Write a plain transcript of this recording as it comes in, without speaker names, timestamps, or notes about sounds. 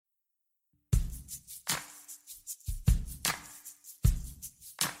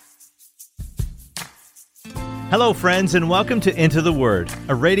Hello, friends, and welcome to Into the Word,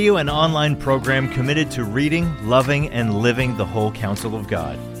 a radio and online program committed to reading, loving, and living the whole counsel of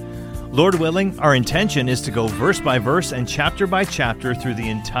God. Lord willing, our intention is to go verse by verse and chapter by chapter through the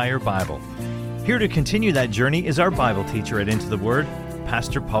entire Bible. Here to continue that journey is our Bible teacher at Into the Word,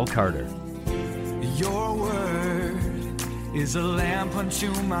 Pastor Paul Carter. Your word is a lamp unto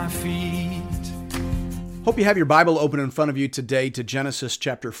my feet. Hope you have your Bible open in front of you today to Genesis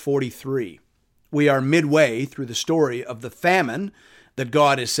chapter 43. We are midway through the story of the famine that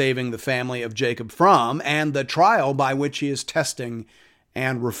God is saving the family of Jacob from and the trial by which he is testing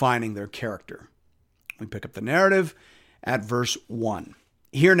and refining their character. We pick up the narrative at verse 1.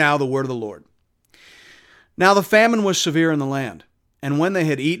 Hear now the word of the Lord. Now the famine was severe in the land, and when they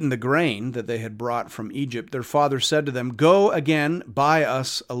had eaten the grain that they had brought from Egypt, their father said to them, Go again, buy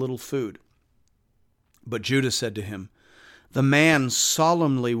us a little food. But Judah said to him, The man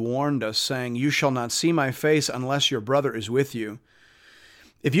solemnly warned us, saying, You shall not see my face unless your brother is with you.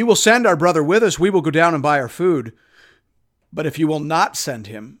 If you will send our brother with us, we will go down and buy our food. But if you will not send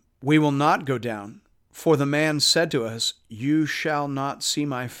him, we will not go down. For the man said to us, You shall not see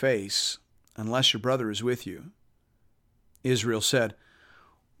my face unless your brother is with you. Israel said,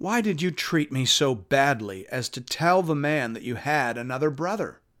 Why did you treat me so badly as to tell the man that you had another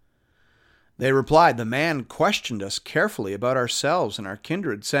brother? They replied, The man questioned us carefully about ourselves and our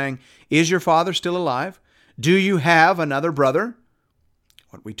kindred, saying, Is your father still alive? Do you have another brother?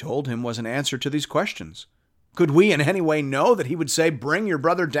 What we told him was an answer to these questions. Could we in any way know that he would say, Bring your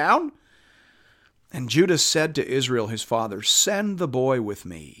brother down? And Judah said to Israel his father, Send the boy with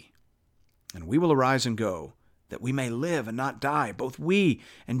me, and we will arise and go, that we may live and not die, both we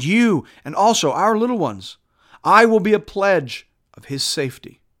and you, and also our little ones. I will be a pledge of his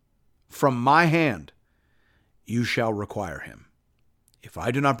safety. From my hand you shall require him. If I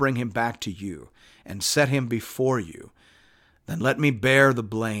do not bring him back to you and set him before you, then let me bear the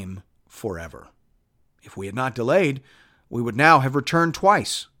blame forever. If we had not delayed, we would now have returned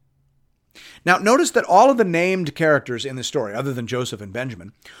twice. Now notice that all of the named characters in the story, other than Joseph and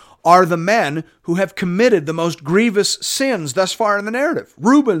Benjamin, are the men who have committed the most grievous sins thus far in the narrative.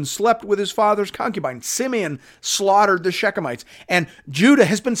 Reuben slept with his father's concubine. Simeon slaughtered the Shechemites. And Judah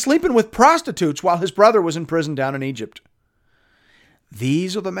has been sleeping with prostitutes while his brother was in prison down in Egypt.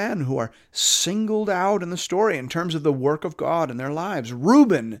 These are the men who are singled out in the story in terms of the work of God in their lives.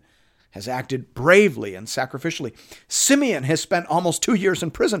 Reuben has acted bravely and sacrificially. Simeon has spent almost 2 years in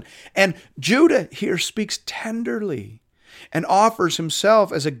prison. And Judah here speaks tenderly and offers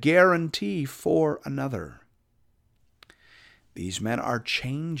himself as a guarantee for another. These men are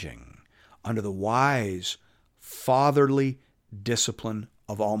changing under the wise, fatherly discipline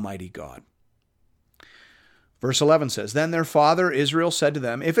of Almighty God. Verse 11 says, Then their father Israel said to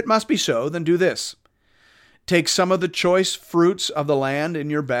them, If it must be so, then do this. Take some of the choice fruits of the land in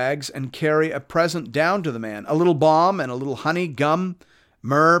your bags and carry a present down to the man, a little balm and a little honey, gum,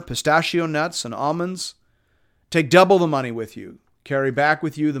 myrrh, pistachio nuts, and almonds. Take double the money with you. Carry back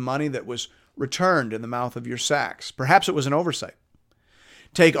with you the money that was returned in the mouth of your sacks. Perhaps it was an oversight.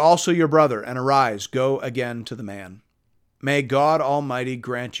 Take also your brother and arise, go again to the man. May God Almighty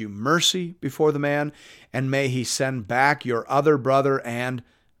grant you mercy before the man, and may he send back your other brother and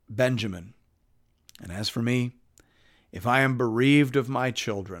Benjamin. And as for me, if I am bereaved of my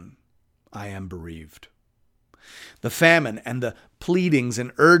children, I am bereaved. The famine and the pleadings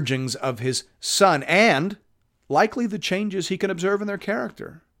and urgings of his son, and likely the changes he can observe in their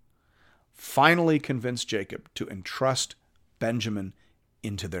character, finally convinced Jacob to entrust Benjamin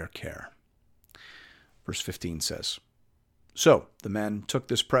into their care. Verse 15 says, So the men took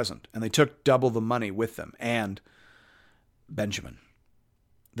this present, and they took double the money with them, and Benjamin.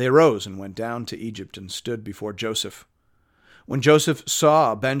 They arose and went down to Egypt and stood before Joseph. When Joseph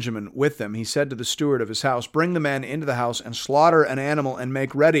saw Benjamin with them, he said to the steward of his house, Bring the men into the house and slaughter an animal and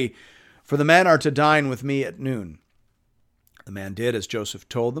make ready, for the men are to dine with me at noon. The man did as Joseph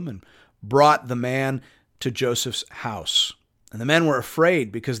told them and brought the man to Joseph's house. And the men were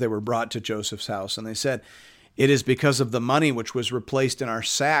afraid because they were brought to Joseph's house. And they said, It is because of the money which was replaced in our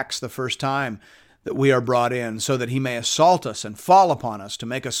sacks the first time that we are brought in, so that he may assault us and fall upon us to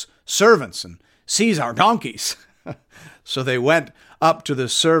make us servants and seize our donkeys. So they went up to the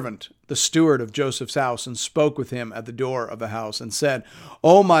servant, the steward of Joseph's house, and spoke with him at the door of the house and said,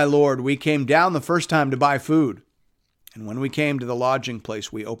 O my lord, we came down the first time to buy food. And when we came to the lodging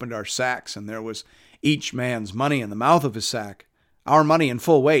place, we opened our sacks, and there was each man's money in the mouth of his sack, our money in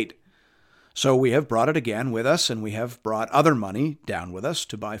full weight. So we have brought it again with us, and we have brought other money down with us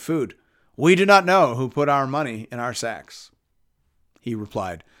to buy food. We do not know who put our money in our sacks. He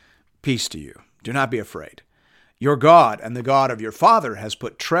replied, Peace to you. Do not be afraid. Your God and the God of your father has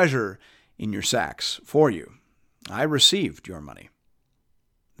put treasure in your sacks for you. I received your money."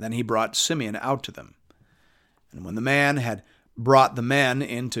 Then he brought Simeon out to them. And when the man had brought the men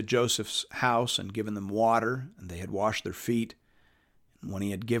into Joseph's house and given them water, and they had washed their feet, and when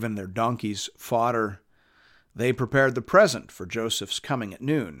he had given their donkeys fodder, they prepared the present for Joseph's coming at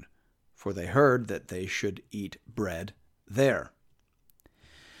noon, for they heard that they should eat bread there.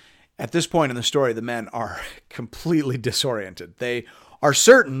 At this point in the story, the men are completely disoriented. They are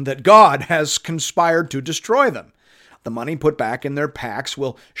certain that God has conspired to destroy them. The money put back in their packs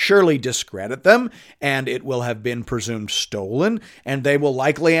will surely discredit them, and it will have been presumed stolen, and they will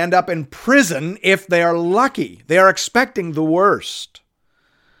likely end up in prison if they are lucky. They are expecting the worst.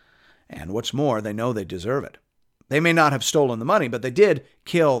 And what's more, they know they deserve it. They may not have stolen the money, but they did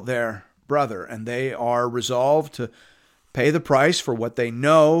kill their brother, and they are resolved to pay the price for what they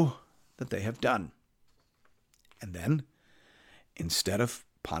know that they have done. And then, instead of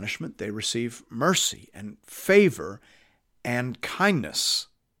punishment, they receive mercy and favor and kindness.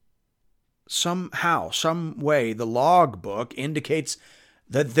 Somehow, some way, the logbook indicates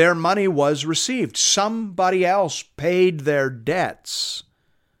that their money was received. Somebody else paid their debts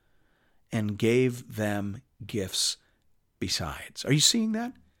and gave them gifts besides. Are you seeing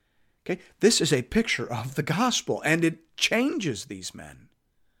that? Okay, this is a picture of the gospel, and it changes these men.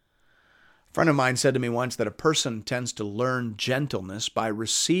 A friend of mine said to me once that a person tends to learn gentleness by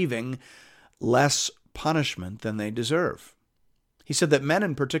receiving less punishment than they deserve. He said that men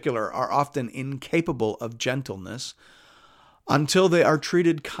in particular are often incapable of gentleness until they are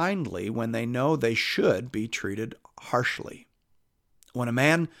treated kindly when they know they should be treated harshly. When a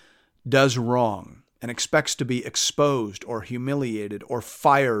man does wrong and expects to be exposed or humiliated or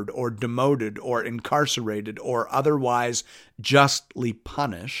fired or demoted or incarcerated or otherwise justly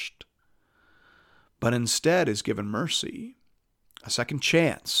punished, but instead is given mercy, a second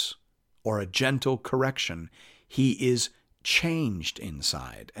chance, or a gentle correction, he is changed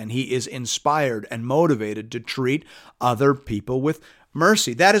inside, and he is inspired and motivated to treat other people with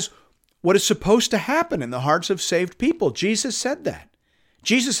mercy. That is what is supposed to happen in the hearts of saved people. Jesus said that.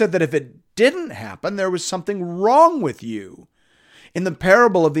 Jesus said that if it didn't happen, there was something wrong with you. In the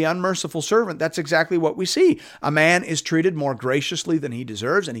parable of the unmerciful servant, that's exactly what we see. A man is treated more graciously than he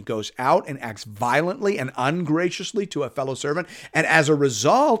deserves, and he goes out and acts violently and ungraciously to a fellow servant. And as a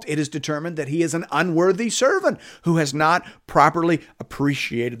result, it is determined that he is an unworthy servant who has not properly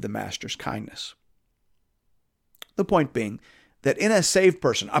appreciated the master's kindness. The point being that in a saved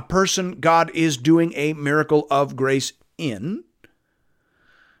person, a person God is doing a miracle of grace in,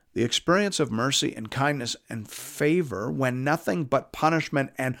 the experience of mercy and kindness and favor, when nothing but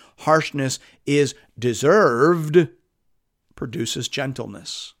punishment and harshness is deserved, produces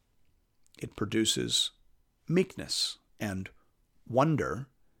gentleness. It produces meekness and wonder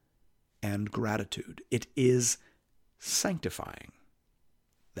and gratitude. It is sanctifying.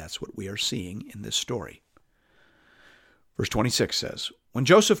 That's what we are seeing in this story. Verse 26 says, "When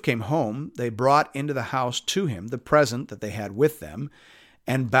Joseph came home, they brought into the house to him the present that they had with them,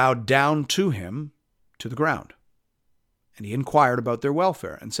 and bowed down to him to the ground. And he inquired about their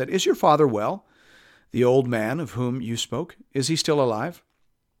welfare, and said, 'Is your father well? The old man of whom you spoke, is he still alive?'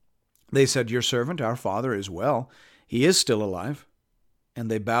 They said, 'Your servant, our father, is well. He is still alive.' And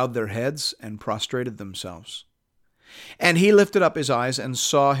they bowed their heads and prostrated themselves. And he lifted up his eyes and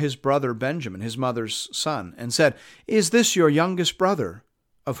saw his brother Benjamin, his mother's son, and said, 'Is this your youngest brother,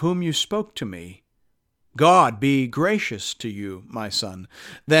 of whom you spoke to me? God be gracious to you, my son.'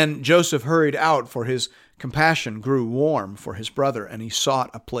 Then Joseph hurried out, for his compassion grew warm for his brother, and he sought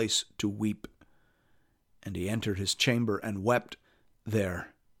a place to weep. And he entered his chamber and wept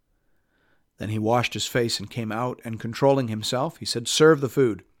there. Then he washed his face and came out, and controlling himself, he said, 'Serve the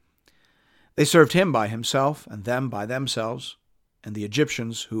food.' They served him by himself, and them by themselves, and the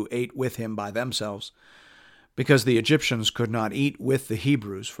Egyptians who ate with him by themselves, because the Egyptians could not eat with the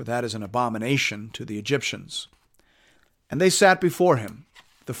Hebrews, for that is an abomination to the Egyptians. And they sat before him,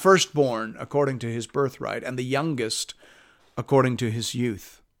 the firstborn according to his birthright, and the youngest according to his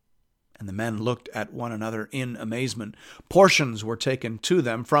youth. And the men looked at one another in amazement. Portions were taken to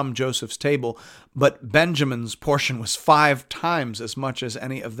them from Joseph's table, but Benjamin's portion was 5 times as much as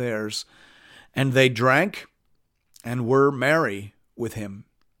any of theirs. And they drank and were merry with him."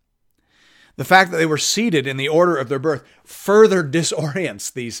 The fact that they were seated in the order of their birth further disorients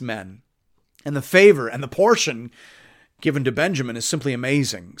these men. And the favor and the portion given to Benjamin is simply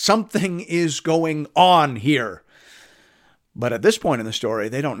amazing. Something is going on here. But at this point in the story,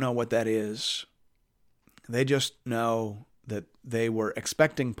 they don't know what that is. They just know that they were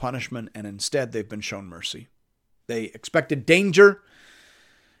expecting punishment, and instead they've been shown mercy. They expected danger,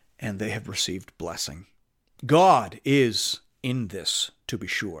 and they have received blessing. God is in this, to be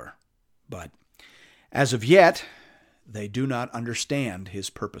sure, but as of yet, they do not understand his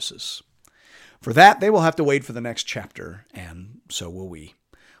purposes. For that, they will have to wait for the next chapter, and so will we.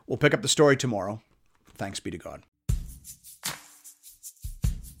 We'll pick up the story tomorrow. Thanks be to God.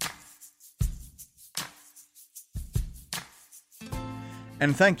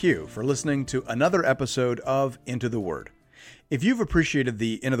 And thank you for listening to another episode of Into the Word. If you've appreciated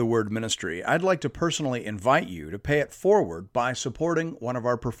the Into the Word ministry, I'd like to personally invite you to pay it forward by supporting one of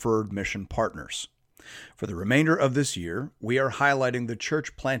our preferred mission partners. For the remainder of this year, we are highlighting the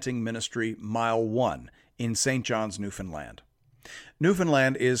church planting ministry Mile One in St. John's, Newfoundland.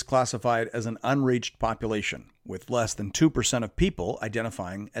 Newfoundland is classified as an unreached population, with less than 2% of people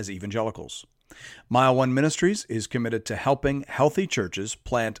identifying as evangelicals. Mile One Ministries is committed to helping healthy churches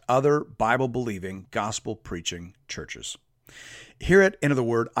plant other Bible-believing, gospel-preaching churches. Here at Into the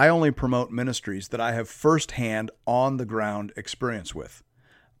Word, I only promote ministries that I have first-hand, on-the-ground experience with.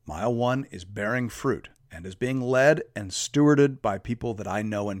 Mile One is bearing fruit and is being led and stewarded by people that I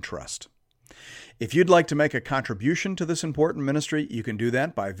know and trust. If you'd like to make a contribution to this important ministry, you can do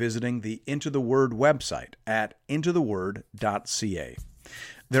that by visiting the Into the Word website at intotheword.ca.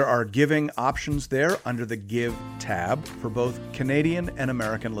 There are giving options there under the Give tab for both Canadian and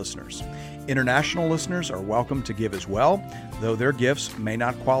American listeners. International listeners are welcome to give as well, though their gifts may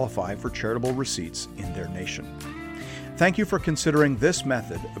not qualify for charitable receipts in their nation. Thank you for considering this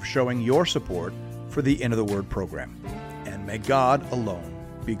method of showing your support for the Into the Word program. And may God alone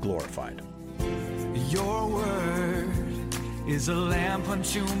be glorified. Your word is a lamp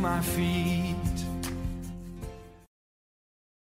unto my feet